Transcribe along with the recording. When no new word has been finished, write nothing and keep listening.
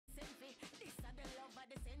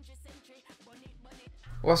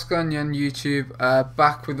What's going on YouTube?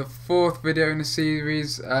 Back with the fourth video in the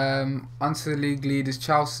series, onto the league leaders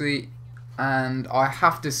Chelsea, and I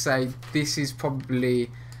have to say this is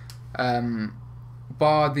probably,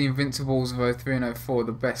 bar the Invincibles of 03 and 04,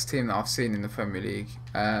 the best team that I've seen in the Premier League.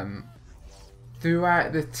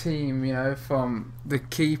 Throughout the team, you know, from the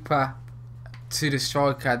keeper to the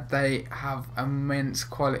striker, they have immense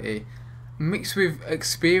quality, mixed with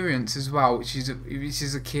experience as well, which is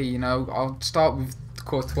a key. You know, I'll start with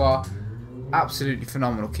Courtois. Absolutely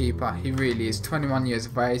phenomenal keeper. He really is. 21 years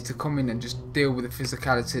of age, to come in and just deal with the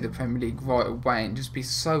physicality of the Premier League right away and just be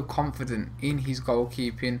so confident in his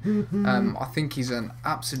goalkeeping. I think he's an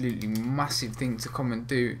absolutely massive thing to come and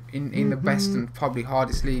do in the best and probably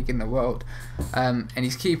hardest league in the world. And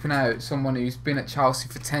he's keeping out someone who's been at Chelsea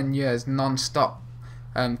for 10 years non-stop,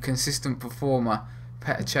 consistent performer,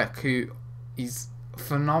 Petr Cech, who is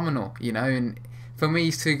phenomenal, you know. And for me,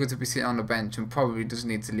 he's too good to be sitting on the bench and probably does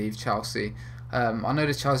need to leave Chelsea. I know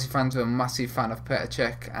the Chelsea fans are a massive fan of Petr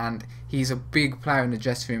Cech, and he's a big player in the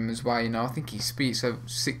dressing room as well. You know, I think he speaks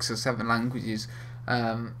 6 or 7 languages.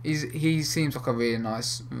 He seems like a really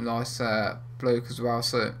nice bloke as well.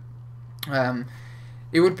 So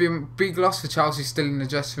it would be a big loss for Chelsea still in the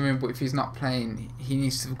dressing room, but if he's not playing, he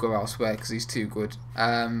needs to go elsewhere because he's too good.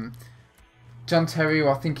 John Terry,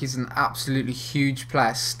 I think he's an absolutely huge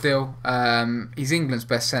player still. He's England's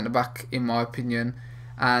best centre-back in my opinion,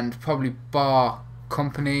 and probably bar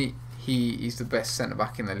Company, he's the best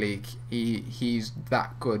centre-back in the league. He's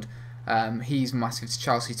that good. He's massive to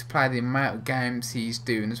Chelsea. To play the amount of games he's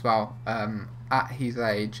doing as well, at his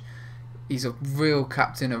age, he's a real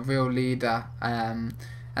captain, a real leader, and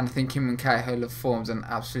I think him and Cahill have formed an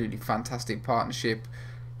absolutely fantastic partnership.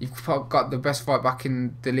 You've got the best right back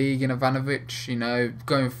in the league in Ivanovic. You know,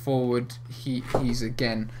 going forward, he's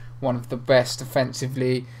again one of the best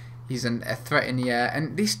defensively. He's a threat in the air,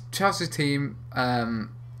 and this Chelsea team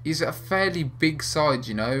is a fairly big side.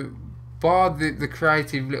 You know, bar the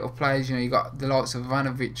creative little players. You know, you got the likes of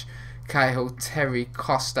Ivanovic, Cahill, Terry,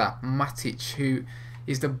 Costa, Matic, who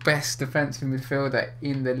is the best defensive midfielder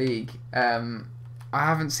in the league. I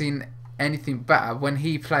haven't seen anything better. When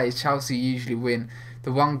he plays, Chelsea usually win.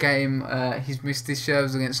 The one game he's missed this year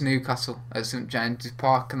was against Newcastle at St James's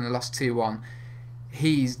Park, and they lost 2-1.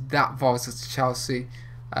 He's that vital to Chelsea.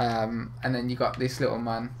 And then you got this little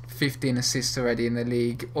man, 15 assists already in the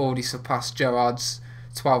league, already surpassed Gerrard's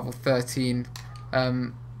 12 or 13,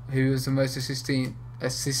 who was the most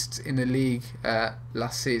assists in the league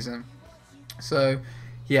last season. So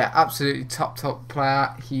yeah, absolutely top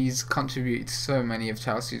player. He's contributed to so many of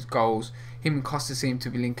Chelsea's goals. Him and Costa seem to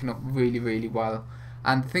be linking up really well.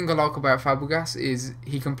 And the thing I like about Fabregas is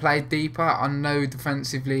he can play deeper. I know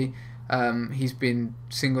defensively he's been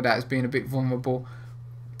singled out as being a bit vulnerable,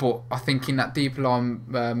 but I think in that deep line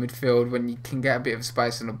midfield, when you can get a bit of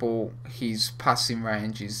space on the ball, his passing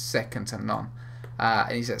range is second to none,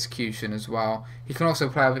 and his execution as well. He can also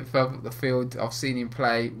play a bit further up the field. I've seen him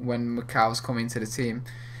play when Macau's come into the team.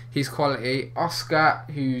 His quality. Oscar,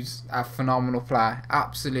 who's a phenomenal player,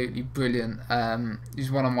 absolutely brilliant.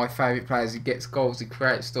 He's one of my favourite players. He gets goals, he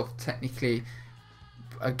creates stuff. Technically,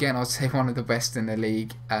 again, I'd say one of the best in the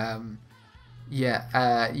league.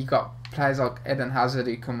 You got players like Eden Hazard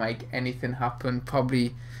who can make anything happen.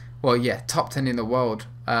 Probably, well, yeah, top 10 in the world.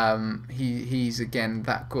 He's again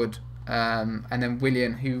that good. And then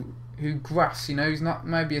Willian, who grasps. You know, he's not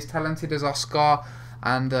maybe as talented as Oscar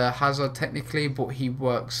and Hazard technically, but he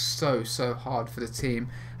works so hard for the team,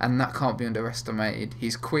 and that can't be underestimated.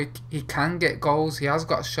 He's quick, he can get goals, he has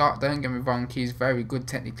got a shot, don't get me wrong, he's very good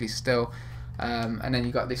technically still. And then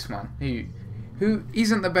you got this man who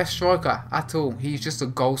isn't the best striker at all. He's just a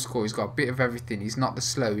goal scorer. He's got a bit of everything. He's not the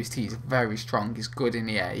slowest, he's very strong, he's good in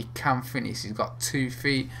the air, he can finish, he's got 2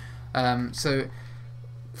 feet. So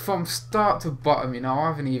from start to bottom, you know, I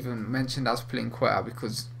haven't even mentioned Azpilicueta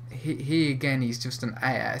because he again, he's just an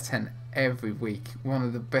 8 out of 10 every week. One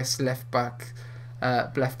of the best left backs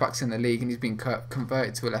in the league, and he's been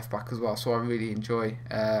converted to a left back as well. So I really enjoy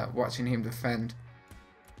watching him defend.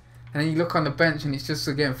 And then you look on the bench, and it's just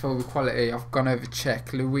again filled with quality. I've gone over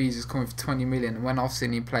Czech. Luiz is coming for 20 million. And when I've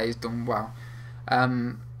seen him play, he's done well.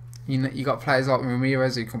 You know, you got players like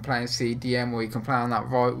Ramirez who can play in CDM, or you can play on that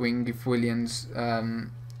right wing if Williams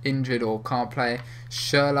injured or can't play.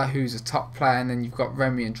 Schürrle, who's a top player, and then you've got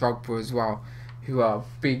Remy and Drogba as well, who are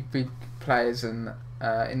big players and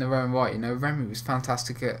in their own right. You know, Remy was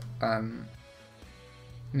fantastic at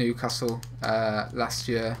Newcastle last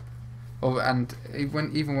year, and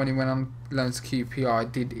even when he went on loan to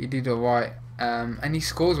QPR, he did alright, and he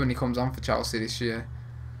scores when he comes on for Chelsea this year.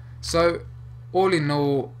 So all in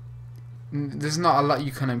all, there's not a lot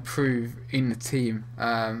you can improve in the team.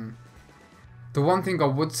 The one thing I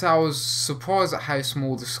would say, I was surprised at how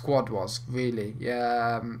small the squad was, really.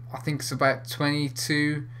 Yeah, I think it's about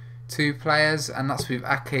 22 players, and that's with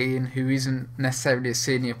Ake, who isn't necessarily a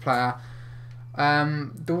senior player.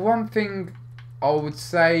 The one thing I would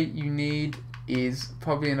say you need is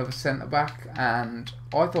probably another centre-back, and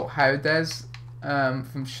I thought Haudes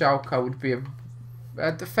from Schalke would be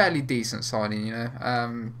a fairly decent signing, you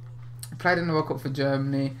know. Played in the World Cup for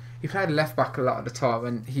Germany. He played left back a lot of the time,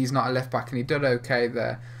 and he's not a left back, and he did okay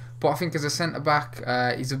there. But I think as a centre back,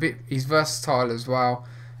 he's versatile as well.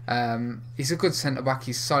 He's a good centre back.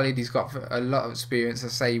 He's solid. He's got a lot of experience. I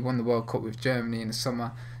say he won the World Cup with Germany in the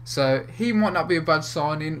summer, so he might not be a bad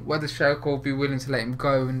signing. Whether Schalke will be willing to let him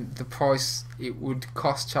go and the price it would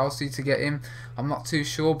cost Chelsea to get him, I'm not too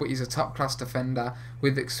sure. But he's a top class defender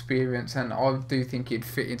with experience, and I do think he'd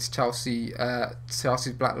fit into Chelsea's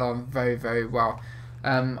black line very, very well.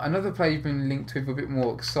 Another player you've been linked with a bit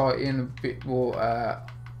more exciting, a bit more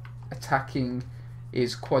attacking,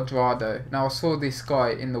 is Cuadrado. Now I saw this guy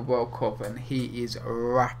in the World Cup, and he is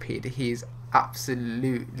rapid. He is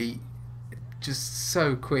absolutely just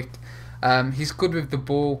so quick. He's good with the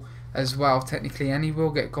ball as well, technically, and he will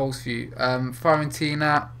get goals for you.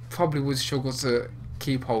 Fiorentina probably would struggle to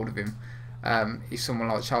keep hold of him if someone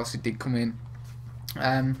like Chelsea did come in.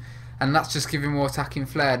 And that's just giving more attacking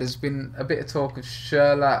flair. There's been a bit of talk of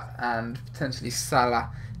Schürrle and potentially Salah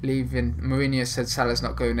leaving. Mourinho said Salah's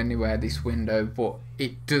not going anywhere this window, but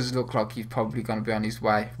it does look like he's probably going to be on his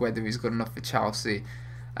way. Whether he's good enough for Chelsea,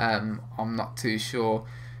 I'm not too sure.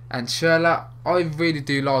 And Schürrle, I really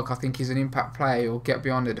do like. I think he's an impact player. He'll get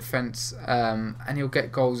beyond the defence, and he'll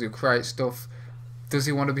get goals. He'll create stuff. Does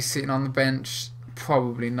he want to be sitting on the bench?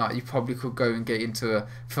 Probably not. You probably could go and get into a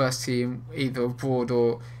first team, either abroad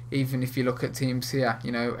or even if you look at teams here,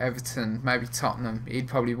 you know, Everton, maybe Tottenham, he'd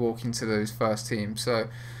probably walk into those first teams. So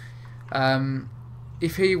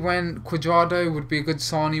if he went, Cuadrado would be a good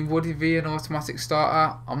signing. Would he be an automatic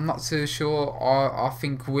starter? I'm not too sure. I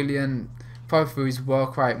think Willian, probably for his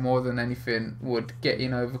work rate more than anything, would get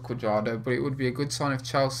in over Cuadrado, but it would be a good sign of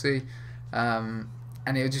Chelsea. And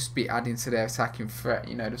it'll just be adding to their attacking threat.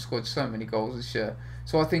 You know, they've scored so many goals this year.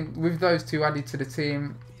 So I think with those two added to the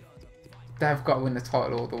team, they've got to win the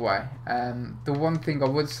title all the way. The one thing I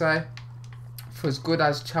would say, for as good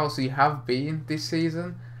as Chelsea have been this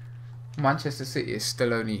season, Manchester City is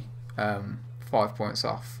still only 5 points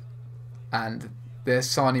off, and they're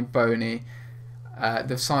signing Boney.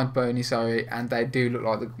 They've signed Boney, sorry, and they do look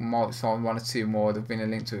like they might sign one or two more. They've been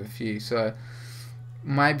linked to a few, so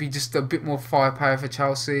maybe just a bit more firepower for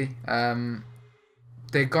Chelsea.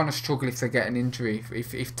 They're gonna struggle if they get an injury.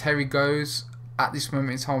 If Terry goes at this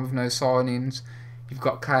moment in time with no signings, you've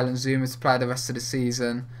got Kyle and Zuma to play the rest of the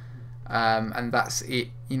season, and that's it.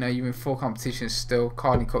 You know, you're in 4 competitions still: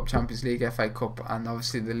 Carling Cup, Champions League, FA Cup, and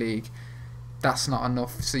obviously the league. That's not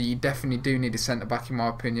enough, so you definitely do need a centre back in my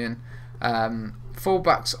opinion.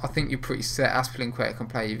 Fullbacks, I think you're pretty set. Aspilicueta can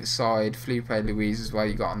play either side. Felipe Luis as well,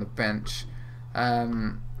 you got on the bench.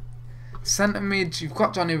 Centre mid, you've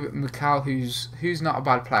got Johnny Mikel, who's not a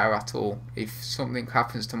bad player at all if something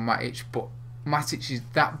happens to Matic, but Matic is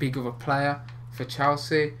that big of a player for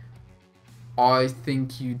Chelsea. I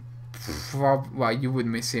think you would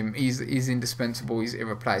miss him. He's indispensable. He's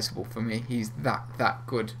irreplaceable for me. He's that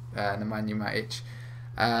good, Nemanja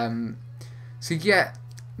Matic. So yeah,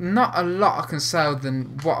 not a lot I can say other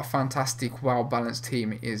than what a fantastic, well-balanced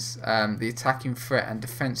team it is. The attacking threat and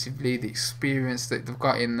defensively, the experience that they've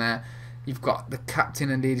got in there. You've got the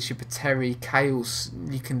captain and leadership of Terry. Kale's,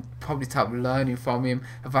 you can probably tell learning from him.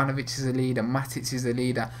 Ivanovic is a leader. Matic is a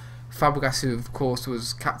leader. Fabregas, who of course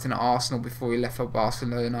was captain at Arsenal before he left for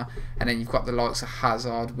Barcelona. And then you've got the likes of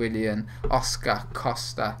Hazard, Willian, Oscar,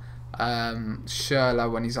 Costa,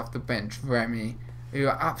 Schürrle when he's off the bench, Remy, who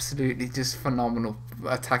are absolutely just phenomenal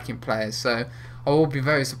attacking players. So I will be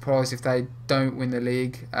very surprised if they don't win the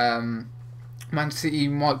league. Man City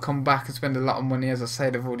might come back and spend a lot of money. As I say,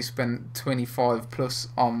 they've already spent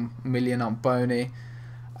 25+ million on Boney.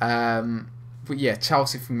 But yeah,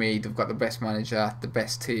 Chelsea for me, they've got the best manager, the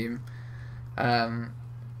best team. I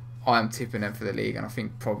am tipping them for the league, and I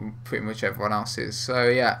think probably pretty much everyone else is. So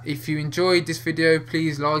yeah, if you enjoyed this video,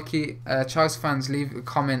 please like it. Chelsea fans, leave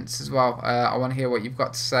comments as well. I want to hear what you've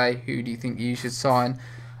got to say. Who do you think you should sign?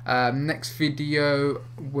 Next video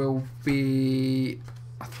will be,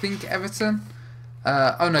 I think, Everton.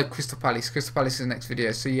 Oh no, Crystal Palace. Crystal Palace is the next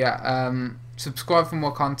video. So yeah, subscribe for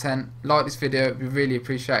more content. Like this video, it'd be really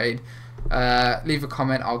appreciated. Leave a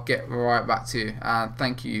comment, I'll get right back to you. And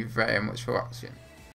thank you very much for watching.